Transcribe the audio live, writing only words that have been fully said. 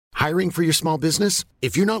Hiring for your small business?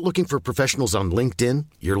 If you're not looking for professionals on LinkedIn,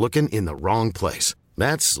 you're looking in the wrong place.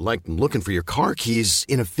 That's like looking for your car keys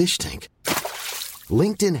in a fish tank.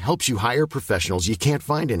 LinkedIn helps you hire professionals you can't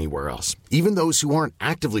find anywhere else, even those who aren't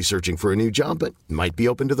actively searching for a new job but might be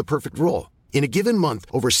open to the perfect role. In a given month,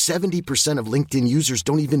 over 70% of LinkedIn users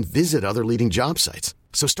don't even visit other leading job sites.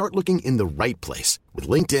 So start looking in the right place. With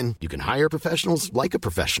LinkedIn, you can hire professionals like a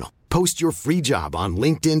professional. Post your free job on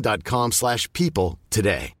linkedin.com/people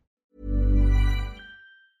today.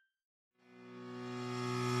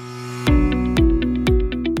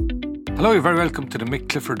 Hello, you're very welcome to the Mick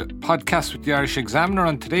Clifford podcast with the Irish Examiner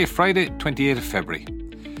on today, Friday, 28th of February.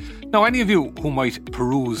 Now, any of you who might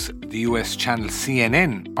peruse the US channel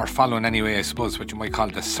CNN or follow in any way, I suppose, what you might call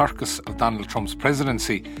the circus of Donald Trump's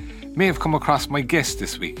presidency, may have come across my guest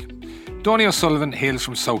this week. Donny O'Sullivan hails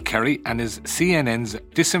from South Kerry and is CNN's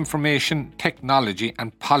disinformation, technology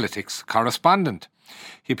and politics correspondent.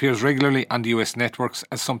 He appears regularly on the US networks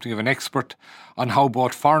as something of an expert on how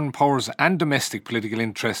both foreign powers and domestic political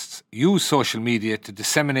interests use social media to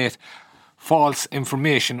disseminate false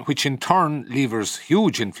information, which in turn levers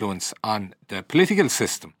huge influence on the political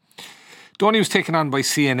system. Donny was taken on by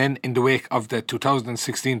CNN in the wake of the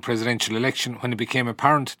 2016 presidential election, when it became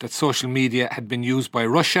apparent that social media had been used by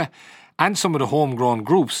Russia and some of the homegrown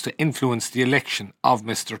groups to influence the election of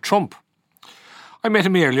Mr. Trump. I met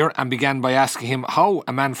him earlier and began by asking him how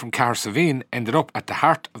a man from Cahersiveen ended up at the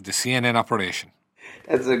heart of the CNN operation.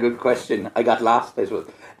 That's a good question. I got lost, I suppose.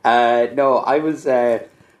 I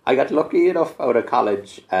got lucky enough out of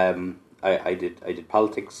college. I did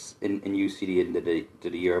politics in UCD and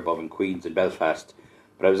did a year above in Queen's in Belfast.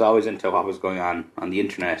 But I was always into what was going on the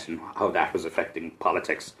internet and how that was affecting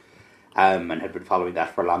politics, and had been following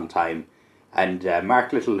that for a long time. And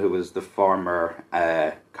Mark Little, who was the former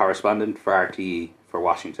correspondent for RTE for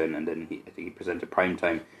Washington, and then I think he presented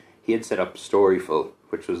Primetime, he had set up Storyful,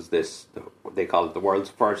 which was they call it the world's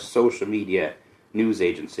first social media news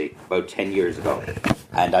agency about 10 years ago.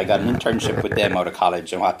 And I got an internship with them out of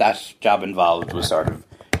college, and what that job involved was sort of,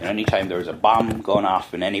 anytime there was a bomb going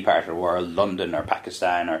off in any part of the world, London or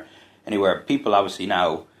Pakistan or anywhere, people obviously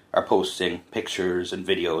now are posting pictures and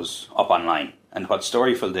videos up online. And what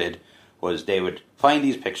Storyful did was they would find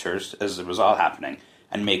these pictures as it was all happening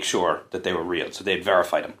and make sure that they were real. So they'd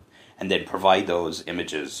verify them and they'd provide those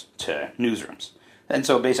images to newsrooms. And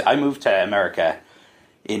so basically I moved to America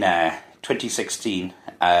in 2016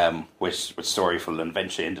 with Storyful, and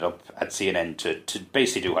eventually ended up at CNN to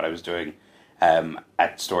basically do what I was doing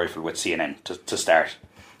at Storyful with CNN to start.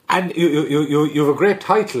 And you have a great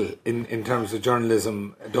title in terms of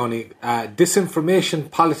journalism, Donny,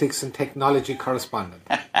 disinformation, politics and technology correspondent.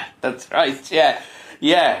 That's right,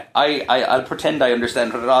 yeah. I'll pretend I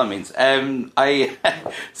understand what it all means.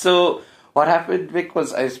 So what happened, Vic,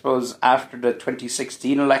 was, I suppose, after the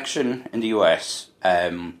 2016 election in the US,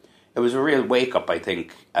 it was a real wake-up, I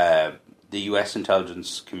think. The US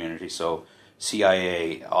intelligence community, so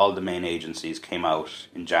CIA, all the main agencies came out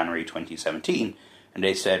in January 2017, and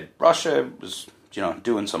they said Russia was,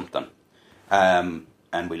 doing something.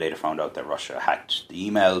 And we later found out that Russia hacked the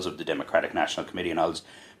emails of the Democratic National Committee and all this,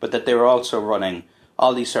 but that they were also running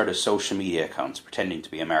all these sort of social media accounts pretending to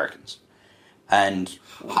be Americans. And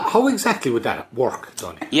how exactly would that work,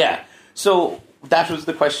 Donny? Yeah, so that was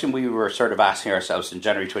the question we were sort of asking ourselves in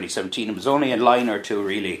January 2017. It was only a line or two,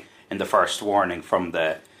 really, in the first warning from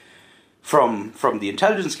the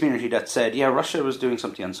intelligence community that said, yeah, Russia was doing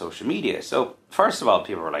something on social media. So first of all,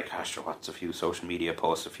 people were like, gosh, what's a few social media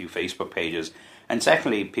posts, a few Facebook pages? And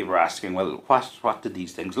secondly, people were asking, well, what did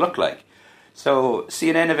these things look like? So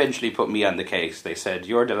CNN eventually put me on the case. They said,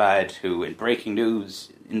 you're the lad who, in breaking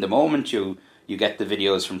news, in the moment you get the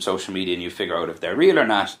videos from social media and you figure out if they're real or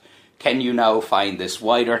not, can you now find this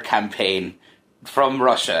wider campaign from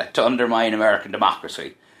Russia to undermine American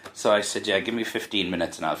democracy? So I said, yeah, give me 15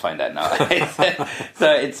 minutes and I'll find out now.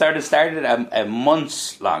 So it sort of started a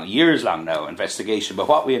months-long, years-long now investigation. But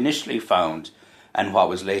what we initially found, and what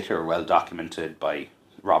was later well documented by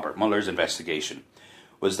Robert Mueller's investigation,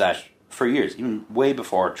 was that for years, even way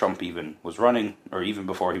before Trump even was running, or even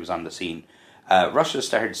before he was on the scene, Russia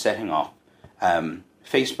started setting up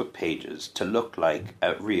Facebook pages to look like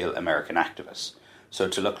real American activists. So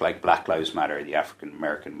to look like Black Lives Matter, the African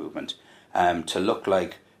American movement, to look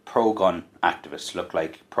like pro-gun activists, to look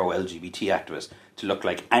like pro-LGBT activists, to look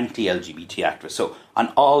like anti-LGBT activists. So on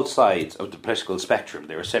all sides of the political spectrum,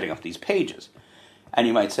 they were setting up these pages. And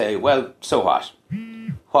you might say, well, so what?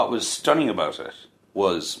 What was stunning about it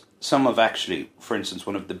was some of actually, for instance,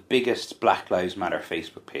 one of the biggest Black Lives Matter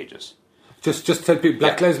Facebook pages. Just tell people,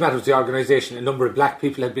 Black Lives Matter was the organisation. A number of black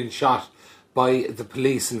people had been shot by the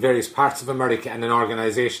police in various parts of America, and an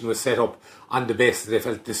organisation was set up on the basis that they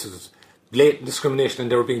felt this was blatant discrimination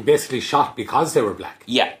and they were being basically shot because they were black.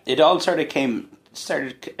 Yeah, it all started,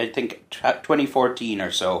 I think, 2014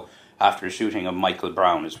 or so, after the shooting of Michael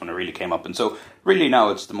Brown is when it really came up. And so really now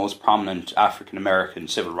it's the most prominent African-American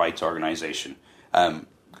civil rights organisation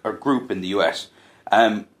or group in the US.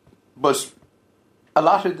 But a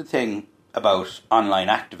lot of the thing about online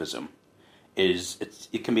activism is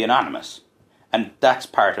it can be anonymous. And that's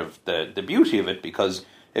part of the beauty of it, because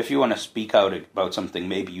if you want to speak out about something,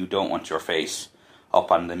 maybe you don't want your face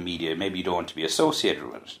up on the media, maybe you don't want to be associated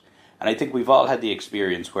with it. And I think we've all had the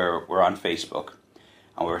experience where we're on Facebook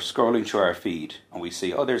and we're scrolling through our feed and we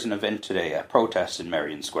see, oh, there's an event today, a protest in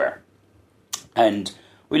Merrion Square. And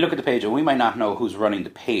we look at the page and we might not know who's running the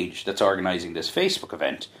page that's organising this Facebook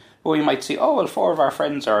event, but we might see, oh, well, 4 of our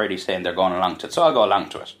friends are already saying they're going along to it, so I'll go along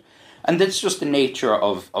to it. And that's just the nature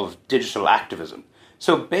of digital activism.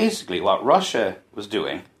 So basically what Russia was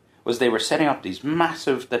doing was they were setting up these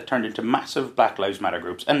that turned into massive Black Lives Matter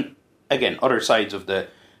groups, and again, other sides of the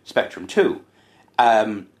spectrum too.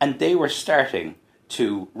 And they were starting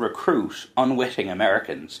to recruit unwitting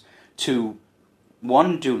Americans to,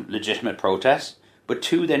 1, do legitimate protests, but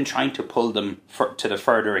 2, then trying to pull them to the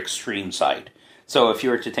further extreme side. So if you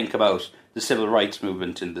were to think about the civil rights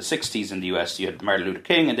movement in the 60s in the US, you had Martin Luther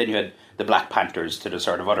King, and then you had the Black Panthers to the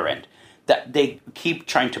sort of other end. That they keep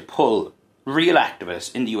trying to pull real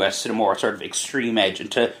activists in the US to the more sort of extreme edge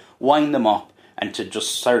and to wind them up and to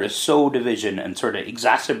just sort of sow division and sort of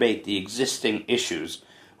exacerbate the existing issues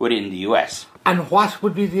within the US. And what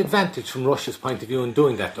would be the advantage from Russia's point of view in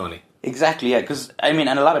doing that, Donny? Exactly, yeah, because, I mean,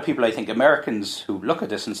 and a lot of people, I think, Americans who look at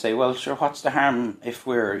this and say, well, sure, what's the harm if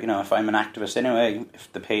if I'm an activist anyway,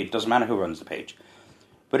 if the page, doesn't matter who runs the page.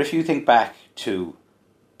 But if you think back to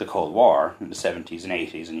the Cold War in the 70s and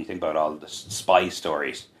 80s and you think about all the spy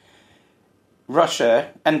stories, Russia,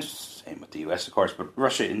 and same with the US, of course, but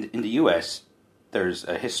Russia, in the US, there's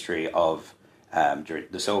a history of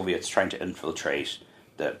the Soviets trying to infiltrate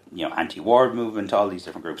the anti-war movement, all these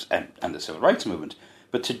different groups, and the civil rights movement.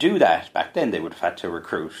 But to do that, back then, they would have had to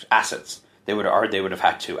recruit assets. They would have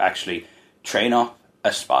had to actually train up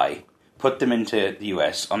a spy, put them into the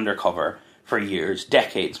US undercover for years,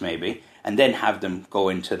 decades maybe, and then have them go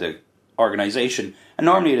into the organisation. And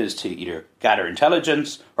normally it is to either gather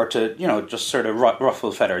intelligence or to, just sort of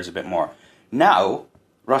ruffle feathers a bit more. Now,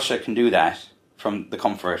 Russia can do that from the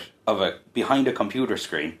comfort of behind a computer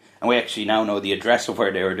screen. And we actually now know the address of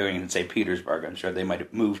where they were doing it in St. Petersburg. I'm sure they might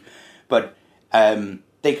have moved. But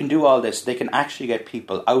they can do all this. They can actually get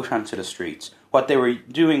people out onto the streets. What they were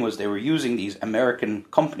doing was they were using these American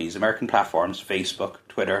companies, American platforms, Facebook,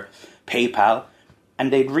 Twitter, PayPal,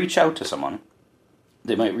 and they'd reach out to someone.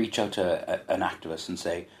 They might reach out to an activist and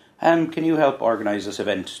say, can you help organise this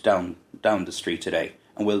event down the street today?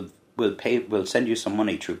 And we'll send you some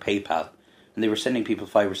money through PayPal. And they were sending people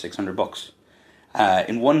 $500 or $600.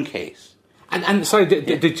 In one case. And sorry,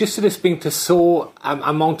 the gist of this being to sow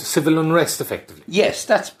amount of civil unrest, effectively? Yes,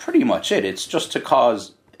 that's pretty much it. It's just to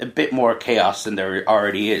cause a bit more chaos than there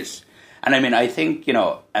already is. And I mean, I think,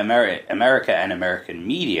 America and American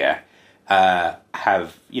media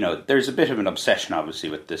have, there's a bit of an obsession, obviously,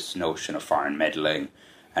 with this notion of foreign meddling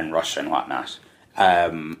and Russia and whatnot.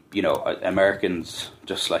 Americans,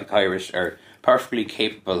 just like Irish, are perfectly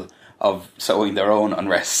capable of sowing their own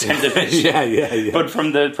unrest and division. Yeah. But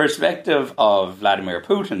from the perspective of Vladimir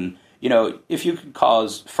Putin, if you could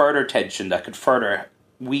cause further tension that could further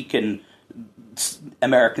weaken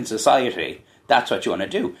American society, that's what you want to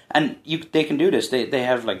do. And they can do this. They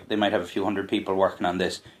might have a few hundred people working on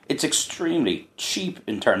this. It's extremely cheap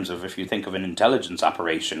in terms of, if you think of an intelligence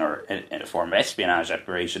operation or in a form of espionage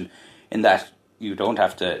operation, in that you don't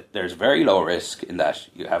have to, there's very low risk in that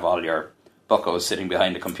you have all your buckos sitting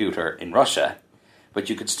behind a computer in Russia, but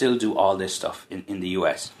you could still do all this stuff in the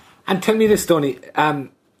US. And tell me this, Donny,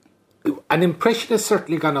 an impression has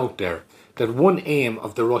certainly gone out there that one aim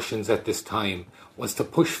of the Russians at this time was to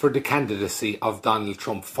push for the candidacy of Donald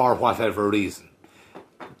Trump for whatever reason.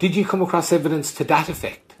 Did you come across evidence to that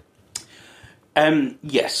effect?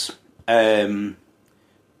 Yes. The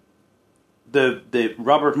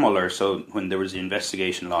Robert Mueller, so when there was the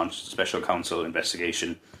investigation launched, special counsel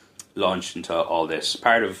investigation launched into all this,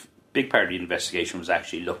 big part of the investigation was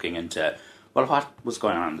actually looking into, what was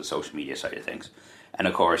going on the social media side of things. And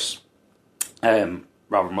of course,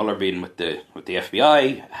 Robert Mueller being with the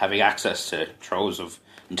FBI, having access to troves of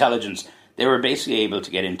intelligence, they were basically able to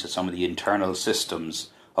get into some of the internal systems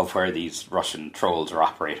of where these Russian trolls are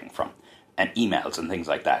operating from, and emails and things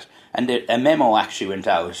like that. And a memo actually went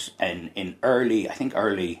out in early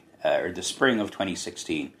or the spring of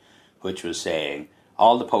 2016, which was saying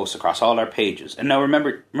all the posts across all our pages. And now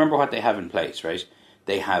remember what they have in place, right?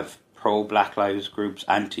 They have pro-Black Lives groups,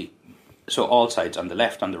 anti, so all sides, on the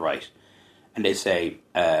left, on the right, and they say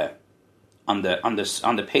on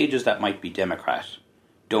the pages that might be Democrat,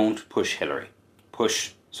 don't push Hillary,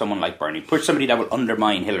 push someone like Bernie, push somebody that will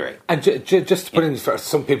undermine Hillary. And just to put in for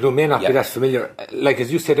some people who may not be that familiar, like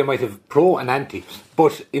as you said, they might have pro and anti,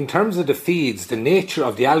 but in terms of the feeds, the nature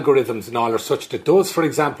of the algorithms and all are such that those, for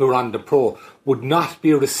example, who are on the pro would not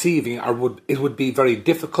be receiving, or it would be very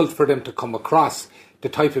difficult for them to come across the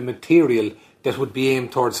type of material that would be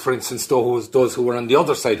aimed towards, for instance, those who were on the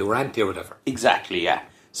other side, who were anti or whatever. Exactly, yeah.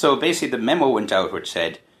 So basically the memo went out which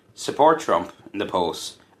said, support Trump in the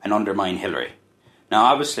posts and undermine Hillary. Now,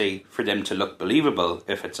 obviously, for them to look believable,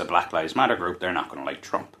 if it's a Black Lives Matter group, they're not going to like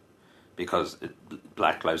Trump. Because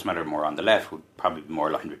Black Lives Matter more on the left would probably be more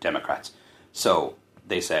aligned with Democrats. So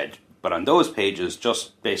they said, but on those pages,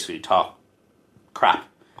 just basically talk crap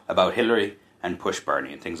about Hillary and push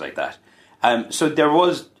Bernie and things like that. So there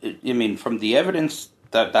was, I mean, from the evidence,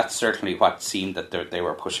 that's certainly what seemed that they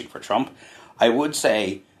were pushing for Trump. I would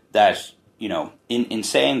say that, you know, in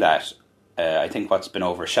saying that, I think what's been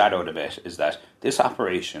overshadowed a bit is that this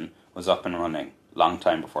operation was up and running long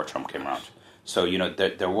time before Trump came around. So, you know,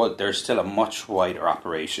 there's still a much wider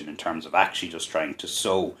operation in terms of actually just trying to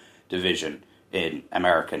sow division in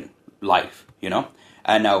American life, you know.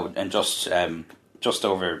 And now, and just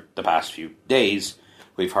over the past few days,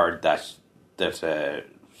 we've heard that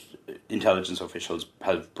intelligence officials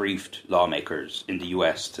have briefed lawmakers in the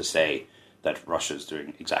US to say that Russia's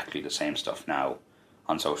doing exactly the same stuff now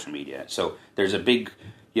on social media. So there's a big,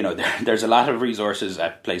 you know, there's a lot of resources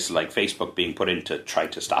at places like Facebook being put in to try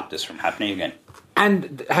to stop this from happening again.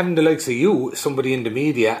 And having the likes of you, somebody in the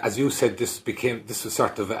media, as you said, this was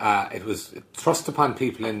sort of, it was thrust upon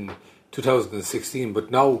people in 2016,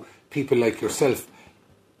 but now people like yourself,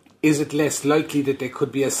 is it less likely that they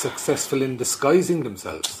could be as successful in disguising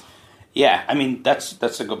themselves? Yeah, I mean,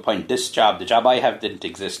 that's a good point. The job I have didn't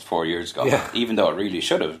exist 4 years ago, even though it really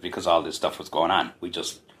should have, because all this stuff was going on. We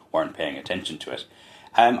just weren't paying attention to it.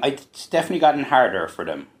 It's definitely gotten harder for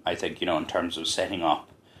them, I think, you know, in terms of setting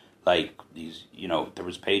up, like, these, you know, there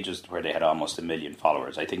was pages where they had almost 1 million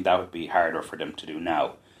followers. I think that would be harder for them to do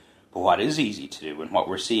now. But what is easy to do, and what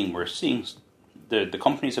we're seeing the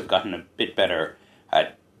companies have gotten a bit better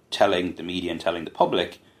at telling the media and telling the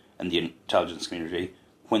public and the intelligence community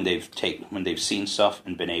when they've seen stuff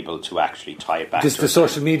and been able to actually tie it back. Just the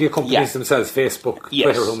social media companies themselves, Facebook,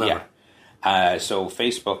 Twitter, whomever. Yeah. So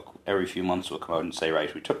Facebook every few months will come out and say,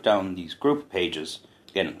 right, we took down these group pages,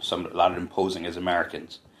 again, a lot of them posing as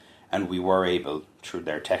Americans, and we were able, through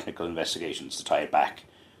their technical investigations, to tie it back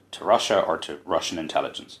to Russia or to Russian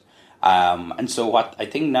intelligence. And so what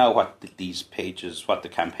these pages, what the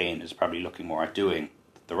campaign is probably looking more at doing,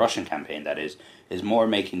 the Russian campaign that is more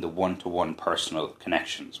making the one-to-one personal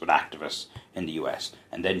connections with activists in the US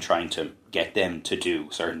and then trying to get them to do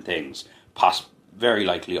certain things, very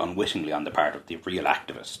likely unwittingly on the part of the real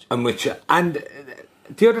activist. And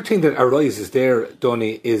the other thing that arises there,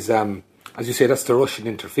 Donny, is, as you say, that's the Russian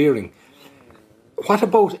interfering. What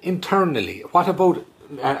about internally? What about,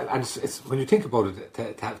 and it's, when you think about it,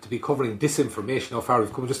 to have to be covering disinformation, how far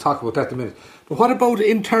we've come, we'll just talk about that in a minute. But what about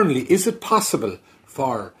internally? Is it possible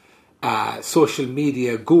for social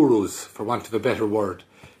media gurus, for want of a better word,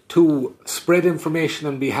 to spread information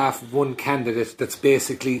on behalf of one candidate that's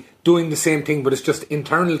basically doing the same thing, but it's just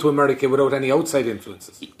internal to America without any outside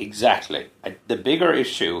influences? Exactly. The bigger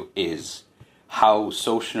issue is how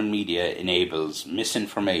social media enables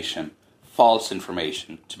misinformation, false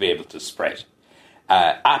information to be able to spread.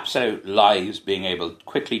 Absolute lies being able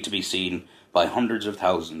quickly to be seen by hundreds of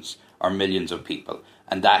thousands or millions of people.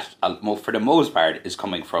 And that, for the most part, is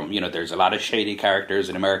coming from, you know, there's a lot of shady characters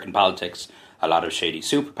in American politics, a lot of shady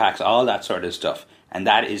super PACs, all that sort of stuff. And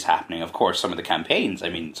that is happening. Of course, some of the campaigns, I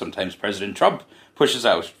mean, sometimes President Trump pushes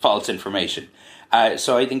out false information.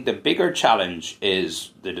 So I think the bigger challenge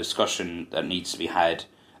is the discussion that needs to be had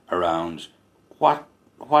around what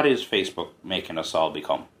is Facebook making us all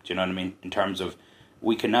become? Do you know what I mean? In terms of,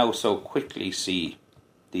 we can now so quickly see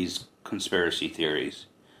these conspiracy theories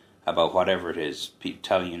about whatever it is,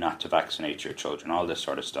 telling you not to vaccinate your children, all this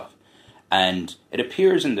sort of stuff. And it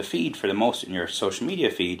appears in the feed, for the most, in your social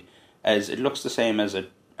media feed, as it looks the same as an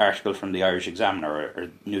article from the Irish Examiner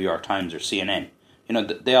or New York Times or CNN. You know,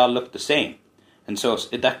 they all look the same. And so,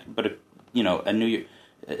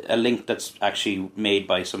 a link that's actually made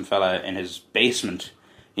by some fella in his basement,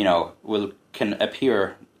 you know, can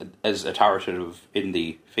appear as authoritative in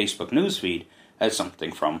the Facebook newsfeed as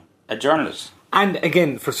something from a journalist. And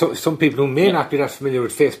again, for some people who may not be that familiar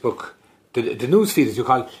with Facebook, the news feed, as you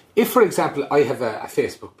call it, if, for example, I have a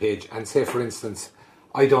Facebook page and say, for instance,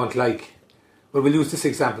 I don't like, well, we'll use this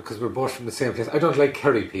example because we're both from the same place, I don't like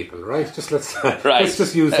Kerry people, right? Let's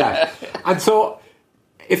just use that. And so,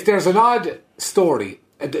 if there's an odd story,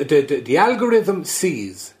 the algorithm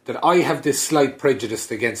sees that I have this slight prejudice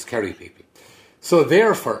against Kerry people. So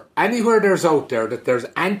therefore, anywhere there's out there that there's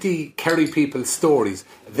anti-Kerry people stories,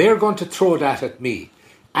 they're going to throw that at me.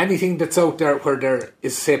 Anything that's out there where there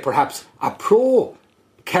is, say, perhaps a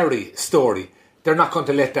pro-Kerry story, they're not going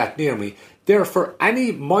to let that near me. Therefore,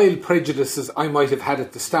 any mild prejudices I might have had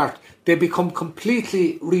at the start, they become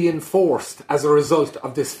completely reinforced as a result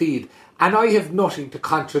of this feed. And I have nothing to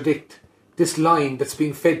contradict this line that's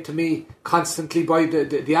being fed to me constantly by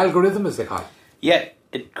the algorithm, as they call it. Yeah,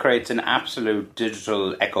 it creates an absolute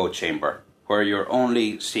digital echo chamber where you're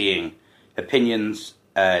only seeing opinions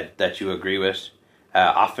that you agree with.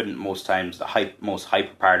 Often, most times, the most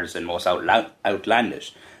hyper-partisan, most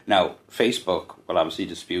outlandish. Now, Facebook will obviously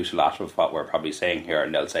dispute a lot of what we're probably saying here,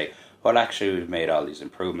 and they'll say, well, actually, we've made all these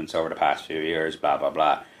improvements over the past few years, blah, blah,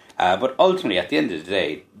 blah. But ultimately, at the end of the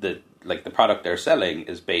day, the product they're selling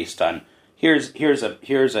is based on, here's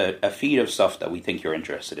a feed of stuff that we think you're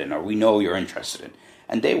interested in, or we know you're interested in.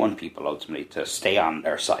 And they want people ultimately to stay on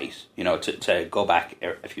their site, to go back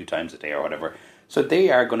a few times a day or whatever. So they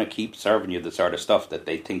are going to keep serving you the sort of stuff that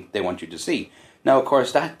they think they want you to see. Now, of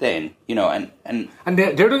course, that then, and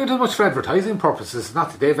they're doing it as much for advertising purposes,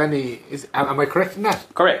 not that they have any. Am I correct in that?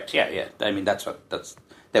 Correct. Yeah. I mean, that's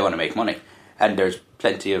they want to make money, and there's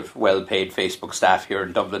plenty of well-paid Facebook staff here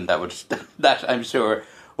in Dublin that I'm sure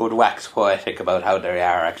would wax poetic about how they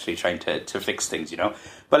are actually trying to fix things,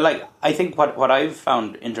 But I think what I've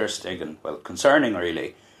found interesting and concerning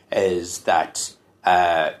really is that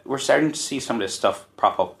we're starting to see some of this stuff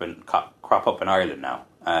crop up in Ireland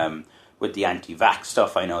now. With the anti-vax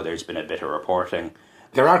stuff, I know there's been a bit of reporting.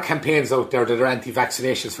 There are campaigns out there that are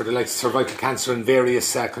anti-vaccinations for the likes of cervical cancer and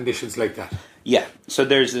various conditions like that. Yeah, so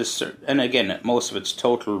there's this, and again, most of it's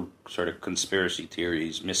total sort of conspiracy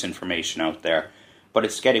theories, misinformation out there, but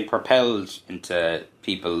it's getting propelled into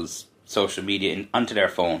people's social media, onto their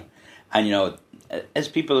phone, and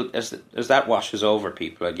as that washes over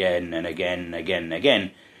people again and again and again and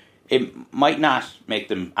again, it might not make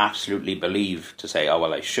them absolutely believe to say, oh,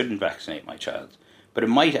 well, I shouldn't vaccinate my child. But it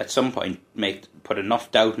might at some point put enough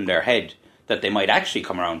doubt in their head that they might actually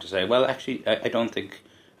come around to say, well, actually, I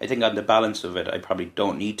think on the balance of it, I probably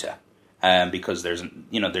don't need to. Because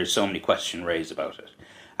there's so many questions raised about it.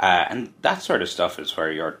 And that sort of stuff is where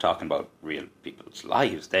you're talking about real people's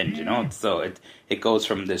lives then, So it goes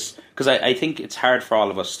from this, because I think it's hard for all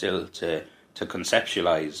of us still to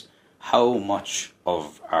conceptualize how much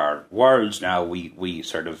of our worlds now we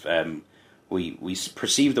sort of we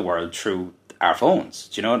perceive the world through our phones.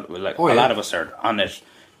 A lot of us are on it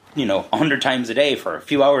 100 times a day for a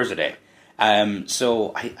few hours a day.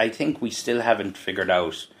 So I think we still haven't figured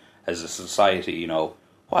out as a society,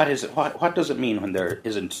 what is it, what does it mean when there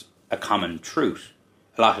isn't a common truth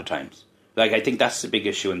a lot of times. I think that's the big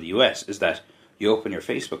issue in the US, is that you open your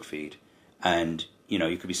Facebook feed and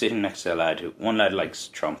you could be sitting next to a lad one lad likes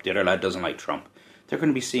Trump, the other lad doesn't like Trump. They're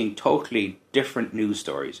going to be seeing totally different news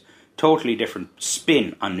stories, totally different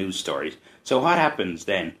spin on news stories. So what happens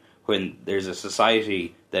then when there's a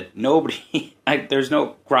society that there's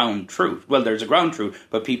no ground truth? Well, there's a ground truth,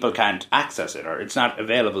 but people can't access it, or it's not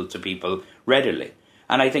available to people readily.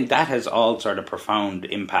 And I think that has all sort of profound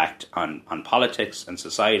impact on politics and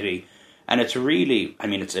society. And it's really,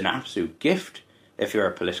 it's an absolute gift if you're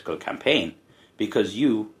a political campaign, because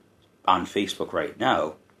you, on Facebook right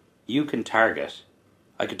now, I could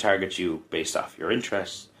target you based off your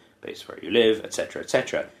interests, based where you live, etc.,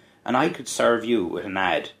 etc. And I could serve you with an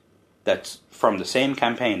ad that's from the same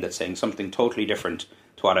campaign that's saying something totally different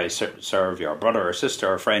to what I serve your brother or sister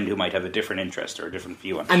or friend who might have a different interest or a different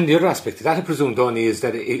view on it. And the other aspect of that, I presume, Donny, is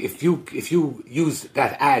that if you use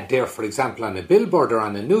that ad there, for example, on a billboard or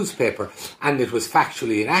on a newspaper, and it was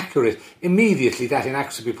factually inaccurate, immediately that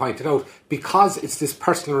inaccuracy will be pointed out, because it's this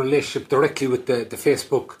personal relationship directly with the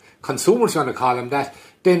Facebook consumers, you want to call them that,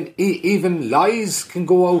 then even lies can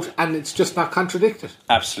go out and it's just not contradicted.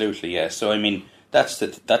 Absolutely, yes. So,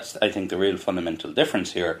 that's I think the real fundamental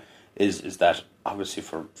difference here is that obviously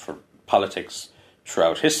for politics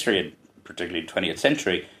throughout history, and particularly 20th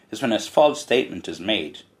century, is when a false statement is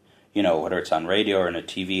made, whether it's on radio or in a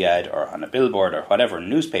TV ad or on a billboard or whatever,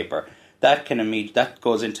 newspaper, that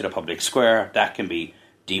goes into the public square, that can be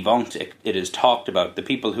debunked, it is talked about. The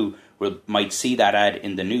people who might see that ad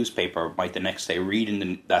in the newspaper might the next day read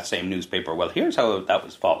in that same newspaper, well, here's how that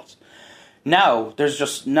was false. Now, there's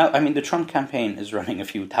just no. I mean, the Trump campaign is running a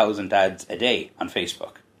few thousand ads a day on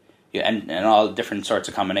Facebook, yeah, and all different sorts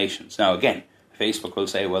of combinations. Now, again, Facebook will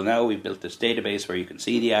say, "Well, now we've built this database where you can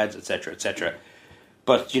see the ads, etc., etc."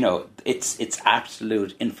 But it's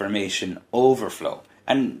absolute information overflow,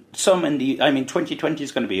 and some in the. I mean, 2020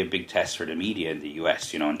 is going to be a big test for the media in the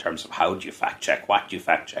US. In terms of how do you fact check, what do you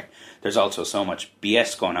fact check. There's also so much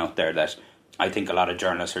BS going out there that I think a lot of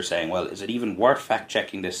journalists are saying, "Well, is it even worth fact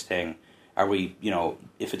checking this thing? Are we,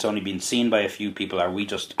 if it's only been seen by a few people, are we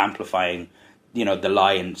just amplifying, the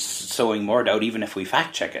lie and sowing more doubt, even if we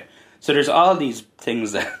fact check it?" So there's all these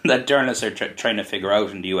things that journalists are trying to figure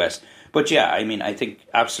out in the US. But yeah, I mean, I think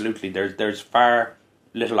absolutely there's far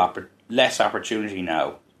less opportunity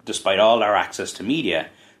now, despite all our access to media,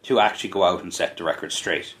 to actually go out and set the record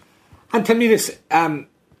straight. And tell me this,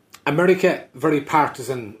 America, very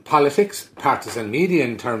partisan politics, partisan media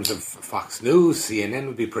in terms of Fox News, CNN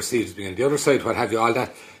would be perceived as being on the other side, what have you, all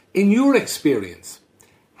that. In your experience,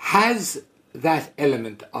 has that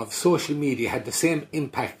element of social media had the same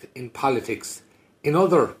impact in politics in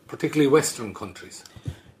other, particularly Western countries?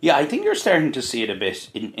 Yeah, I think you're starting to see it a bit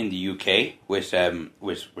in the UK with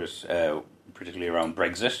particularly around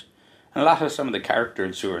Brexit, and a lot of some of the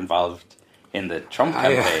characters who are involved in the Trump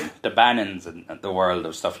campaign, the Bannons and the world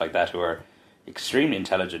of stuff like that, who are extremely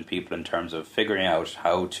intelligent people in terms of figuring out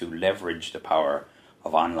how to leverage the power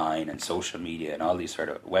of online and social media and all these sort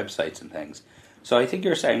of websites and things. So I think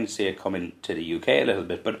you're starting to see it come into the UK a little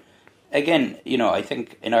bit. But again, I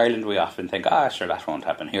think in Ireland we often think, sure, that won't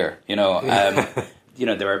happen here.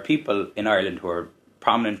 There are people in Ireland who are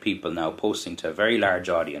prominent people now posting to a very large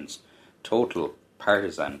audience total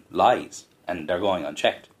partisan lies, and they're going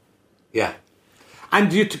unchecked. Yeah. And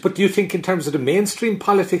do you think in terms of the mainstream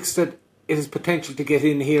politics that it has potential to get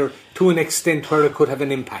in here to an extent where it could have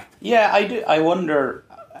an impact? Yeah, I do. I wonder.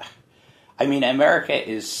 I mean, America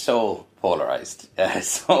is so polarised.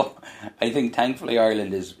 So I think thankfully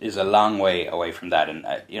Ireland is a long way away from that. And,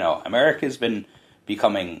 America's been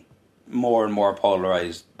becoming more and more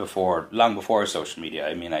polarised long before social media.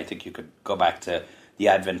 I mean, I think you could go back to the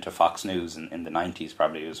advent of Fox News in the 90s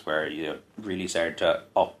probably was where you really started to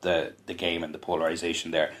up the game and the polarisation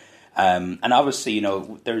there. And obviously,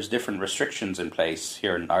 there's different restrictions in place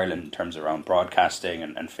here in Ireland in terms around broadcasting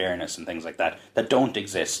and fairness and things like that don't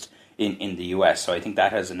exist in the US. So I think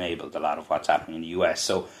that has enabled a lot of what's happening in the US.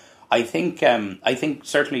 So I think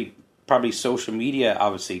certainly probably social media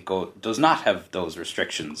obviously does not have those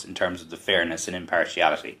restrictions in terms of the fairness and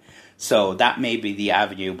impartiality. So that may be the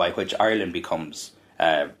avenue by which Ireland becomes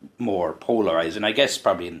more polarised. And I guess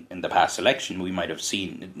probably in the past election we might have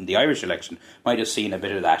seen, in the Irish election, might have seen a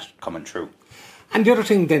bit of that coming true. And the other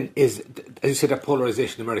thing then is, as you said, that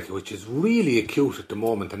polarisation in America, which is really acute at the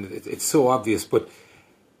moment, and it's so obvious, but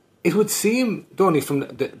it would seem, Donny, from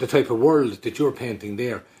the type of world that you're painting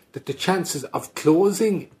there, that the chances of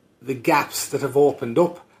closing the gaps that have opened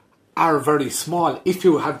up are very small if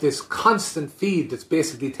you have this constant feed that's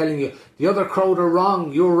basically telling you the other crowd are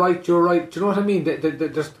wrong, you're right. Do you know what I mean?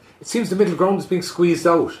 It seems the middle ground is being squeezed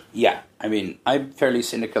out. Yeah, I mean, I'm fairly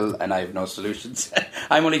cynical and I have no solutions.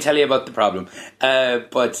 I'm only telling you about the problem.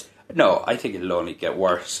 But no, I think it'll only get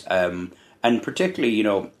worse. And particularly,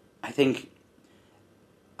 I think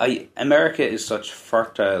America is such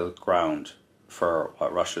fertile ground for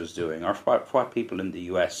what Russia's doing, or for what people in the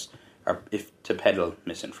US are, to peddle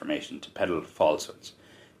misinformation, to peddle falsehoods,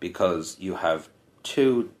 because you have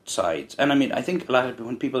two sides. And I mean, I think a lot of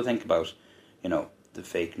when people think about, the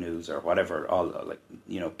fake news or whatever,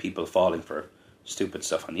 people falling for stupid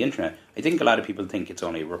stuff on the internet, I think a lot of people think it's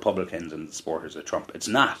only Republicans and supporters of Trump. It's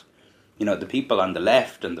not. The people on the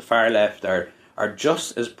left and the far left are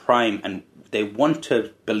just as prime, and they want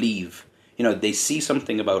to believe. They see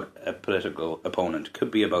something about a political opponent, could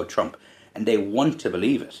be about Trump, and they want to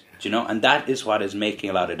believe it, and that is what is making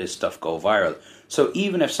a lot of this stuff go viral. So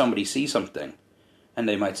even if somebody sees something, and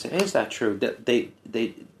they might say, "Is that true?"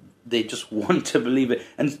 They just want to believe it,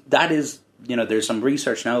 and that is, there's some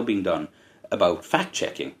research now being done about fact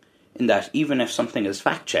checking, in that even if something is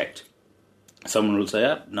fact checked, someone will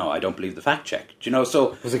say, "No, I don't believe the fact check."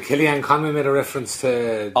 So was it Kellyanne Conway made a reference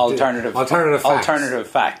to alternative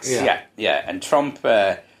facts? Yeah. And Trump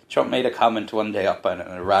made a comment one day up at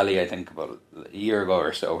a rally, I think about a year ago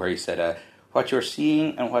or so, where he said, "What you're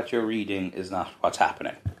seeing and what you're reading is not what's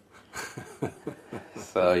happening."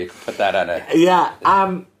 So you can put that on a... Yeah,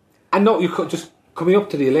 and no, you could just coming up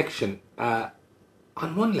to the election,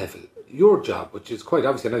 on one level, your job, which is quite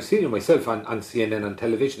obvious, and I've seen you myself on CNN on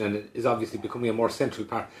television, and it is obviously becoming a more central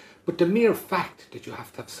part, but the mere fact that you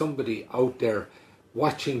have to have somebody out there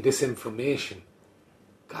watching this information,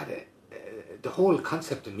 God, the whole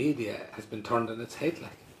concept of media has been turned on its head,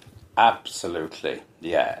 like. Absolutely,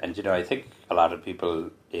 yeah. And I think a lot of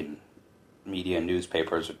people in media and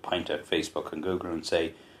newspapers would point at Facebook and Google and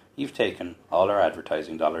say, "You've taken all our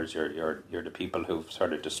advertising dollars. You're the people who've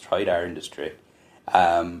sort of destroyed our industry."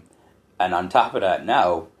 And on top of that,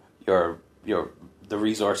 now the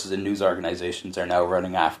resources in news organizations are now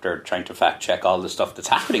running after trying to fact check all the stuff that's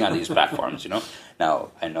happening on these platforms.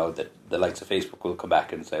 Now I know that the likes of Facebook will come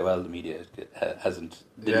back and say, "Well, the media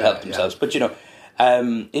didn't help themselves," but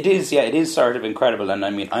it is sort of incredible. And I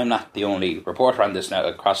mean, I'm not the only reporter on this now.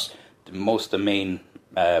 Across most of the main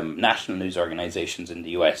national news organizations in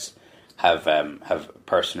the US have a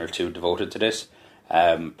person or two devoted to this.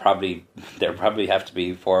 There probably have to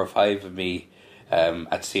be 4 or 5 of me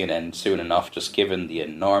at CNN soon enough, just given the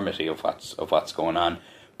enormity of what's going on.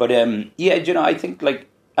 But I think like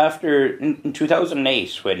after in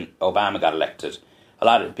 2008 when Obama got elected, a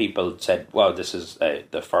lot of people said, "Wow, this is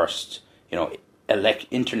the first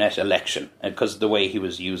internet election," because of the way he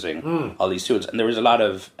was using all these tools, and there was a lot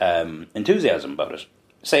of enthusiasm about it.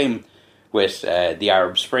 Same with the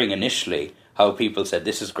Arab Spring initially, how people said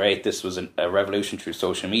this is great, this was a revolution through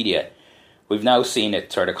social media. We've now seen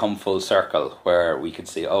it sort of come full circle, where we could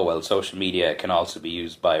see, oh well, social media can also be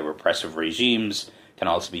used by repressive regimes, can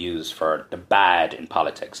also be used for the bad in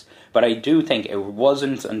politics. But I do think it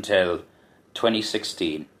wasn't until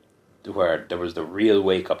 2016 where there was the real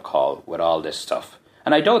wake-up call with all this stuff.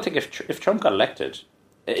 And I don't think if Trump got elected,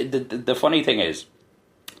 the funny thing is,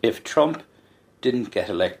 if Trump didn't get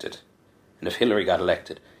elected, and if Hillary got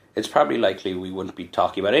elected, it's probably likely we wouldn't be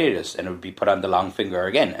talking about any of this, and it would be put on the long finger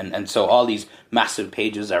again. And so all these massive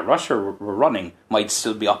pages that Russia were running might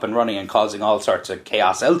still be up and running and causing all sorts of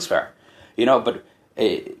chaos elsewhere. But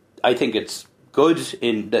I think it's good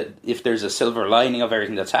in that if there's a silver lining of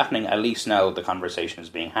everything that's happening, at least now the conversation is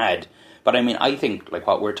being had. But I mean, I think like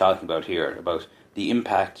what we're talking about here, about the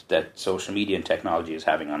impact that social media and technology is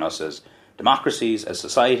having on us as democracies, as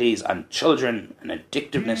societies, on children, and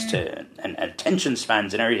addictiveness to and attention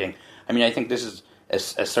spans and everything. I mean, I think this is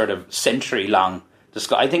a sort of century-long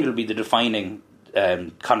discussion. I think it'll be the defining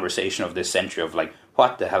conversation of this century of like,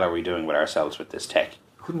 what the hell are we doing with ourselves with this tech?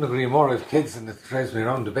 Couldn't agree more. I have kids and it drives me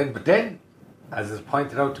around the bend. But then, as is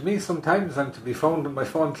pointed out to me, sometimes I'm to be found on my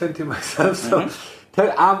phone plenty myself. So,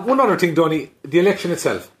 one other thing, Donny, the election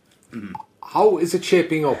itself. Mm-hmm. How is it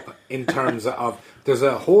shaping up in terms of, there's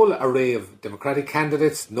a whole array of Democratic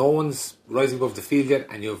candidates, no one's rising above the field yet,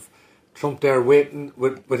 and you've Trump there waiting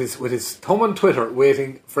with his thumb on Twitter,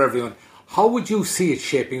 waiting for everyone. How would you see it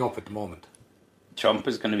shaping up at the moment? Trump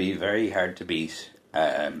is going to be very hard to beat,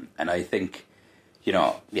 and I think,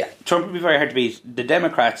 Trump will be very hard to beat. The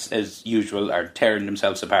Democrats, as usual, are tearing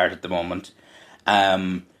themselves apart at the moment.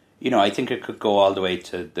 I think it could go all the way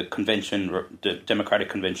to the convention, the Democratic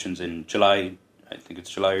conventions in July. I think it's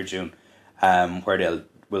July or June, where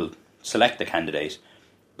will select the candidate.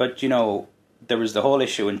 But there was the whole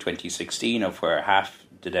issue in 2016 of where a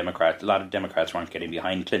lot of Democrats weren't getting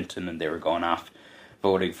behind Clinton, and they were going off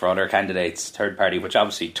voting for other candidates, third party, which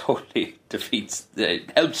obviously totally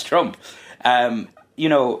helps Trump. I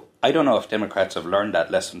don't know if Democrats have learned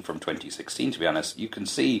that lesson from 2016. To be honest, you can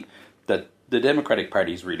see that the Democratic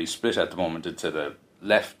Party is really split at the moment into the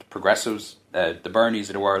left progressives, the Bernies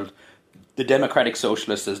of the world, the Democratic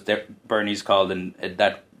Socialists, as Bernie's called, and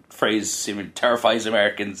that phrase terrifies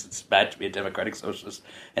Americans. It's bad to be a Democratic Socialist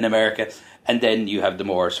in America. And then you have the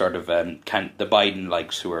more sort of the Biden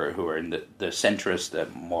likes who are in the centrist, the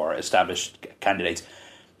more established candidates.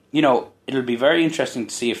 It'll be very interesting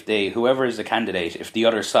to see if whoever is the candidate, if the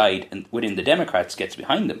other side within the Democrats gets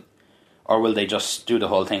behind them. Or will they just do the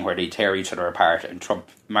whole thing where they tear each other apart and Trump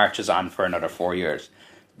marches on for another 4 years?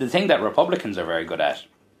 The thing that Republicans are very good at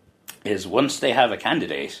is once they have a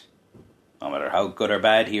candidate, no matter how good or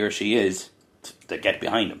bad he or she is, to get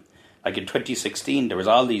behind him. Like in 2016, there was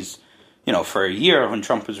all these, for a year when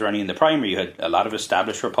Trump was running in the primary, you had a lot of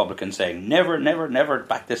established Republicans saying, never, never, never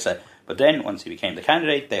back this up. But then once he became the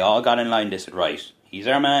candidate, they all got in line. They said, right, he's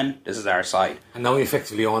our man, this is our side. And now he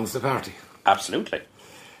effectively owns the party. Absolutely.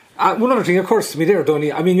 One other thing occurs to me there,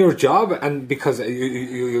 Donny. I mean, your job, and because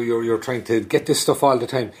you're trying to get this stuff all the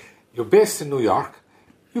time, you're based in New York.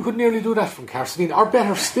 You could nearly do that from Carcedine, or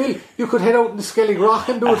better still, you could head out in the Skellig Rock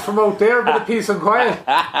and do it from out there, with a peace and quiet.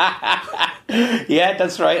 Yeah,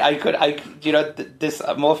 that's right. I could.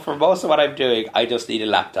 For most of what I'm doing, I just need a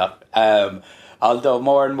laptop. Although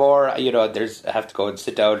more and more, I have to go and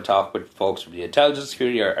sit down and talk with folks from the intelligence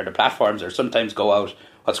community or the platforms, or sometimes go out.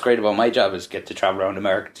 What's great about my job is get to travel around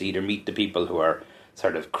America to either meet the people who are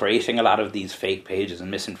sort of creating a lot of these fake pages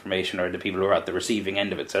and misinformation, or the people who are at the receiving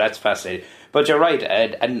end of it. So that's fascinating. But you're right,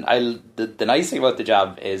 and the nice thing about the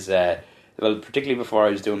job is, well, particularly before I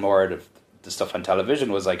was doing more of the stuff on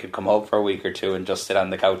television, was I could come home for a week or two and just sit on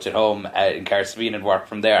the couch at home in Carsveen and work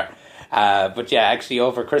from there. But yeah, actually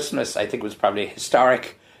over Christmas, I think it was probably a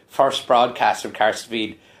historic first broadcast of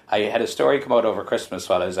Carsveen. I had a story come out over Christmas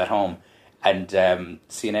while I was at home, and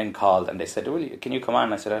CNN called and they said, can you come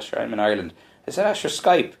on? I said, sure, I'm in Ireland. They said, sure,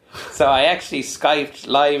 Skype. So I actually Skyped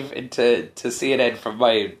live into CNN from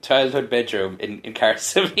my childhood bedroom in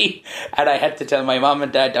Carsveen, and I had to tell my mum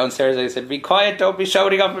and dad downstairs, I said, be quiet, don't be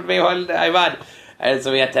shouting up at me while I'm on. And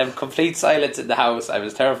so we had to have complete silence in the house. I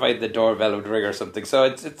was terrified the doorbell would ring or something. So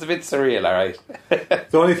it's a bit surreal, all right.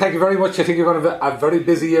 Donny, thank you very much. I think you're going to have a very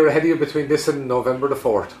busy year ahead of you between this and November the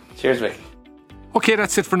 4th. Cheers, Mick. Okay,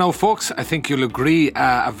 that's it for now, folks. I think you'll agree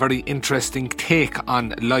a very interesting take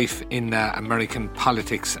on life in American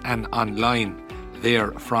politics and online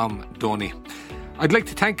there from Donny. I'd like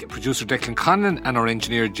to thank producer Declan Conlon and our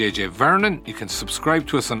engineer JJ Vernon. You can subscribe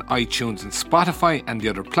to us on iTunes and Spotify and the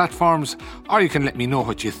other platforms, or you can let me know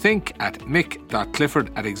what you think at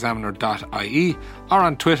mick.clifford@examiner.ie or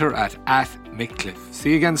on Twitter at mickcliff.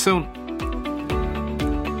 See you again soon.